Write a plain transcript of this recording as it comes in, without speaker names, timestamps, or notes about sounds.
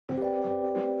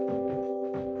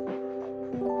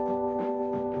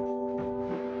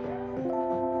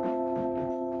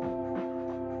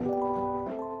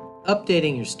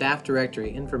Updating your staff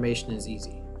directory information is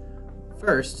easy.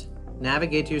 First,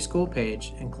 navigate to your school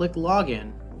page and click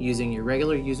Login using your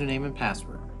regular username and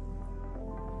password.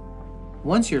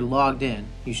 Once you're logged in,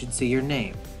 you should see your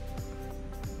name.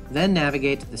 Then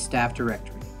navigate to the staff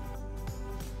directory.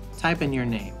 Type in your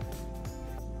name.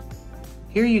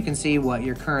 Here you can see what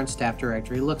your current staff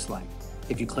directory looks like.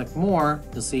 If you click More,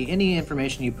 you'll see any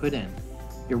information you put in.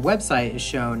 Your website is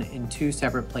shown in two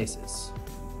separate places.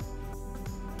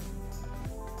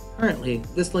 Currently,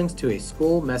 this links to a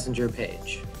school messenger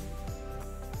page.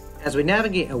 As we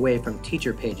navigate away from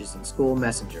teacher pages in School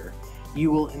Messenger,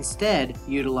 you will instead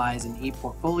utilize an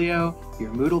ePortfolio, your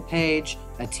Moodle page,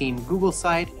 a Team Google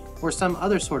site, or some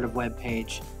other sort of web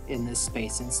page in this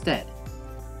space instead.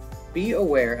 Be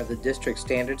aware of the district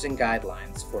standards and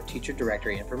guidelines for teacher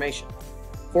directory information.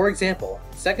 For example,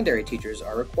 secondary teachers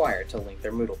are required to link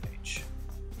their Moodle page.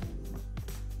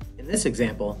 In this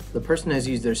example, the person has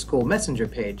used their School Messenger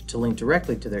page to link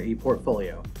directly to their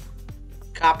ePortfolio.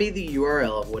 Copy the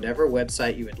URL of whatever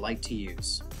website you would like to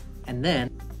use, and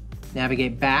then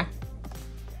navigate back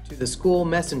to the School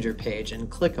Messenger page and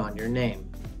click on your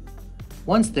name.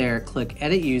 Once there, click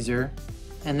Edit User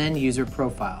and then User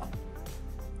Profile.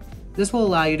 This will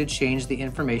allow you to change the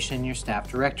information in your staff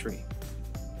directory.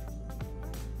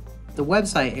 The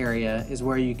website area is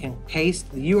where you can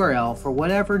paste the URL for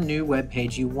whatever new web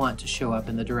page you want to show up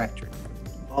in the directory.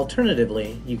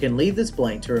 Alternatively, you can leave this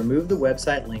blank to remove the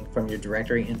website link from your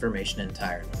directory information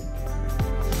entirely.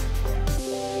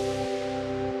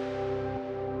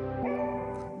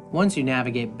 Once you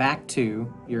navigate back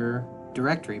to your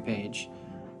directory page,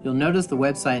 you'll notice the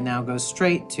website now goes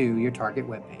straight to your target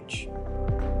web page.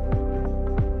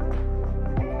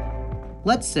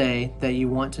 Let's say that you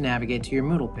want to navigate to your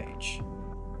Moodle page.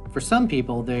 For some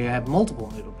people, they have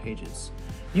multiple Moodle pages.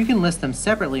 You can list them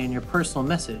separately in your personal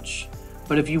message,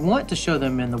 but if you want to show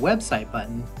them in the website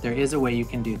button, there is a way you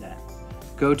can do that.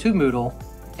 Go to Moodle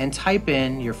and type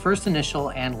in your first initial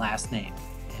and last name,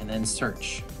 and then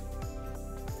search.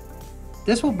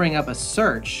 This will bring up a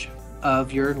search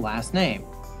of your last name.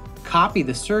 Copy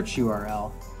the search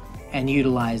URL and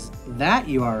utilize that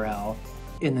URL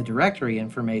in the directory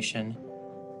information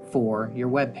for your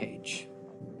web page.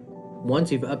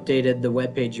 Once you've updated the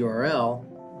web page URL,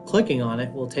 clicking on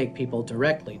it will take people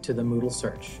directly to the Moodle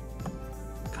search.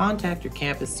 Contact your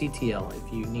campus CTL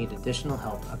if you need additional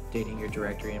help updating your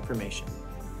directory information.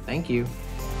 Thank you.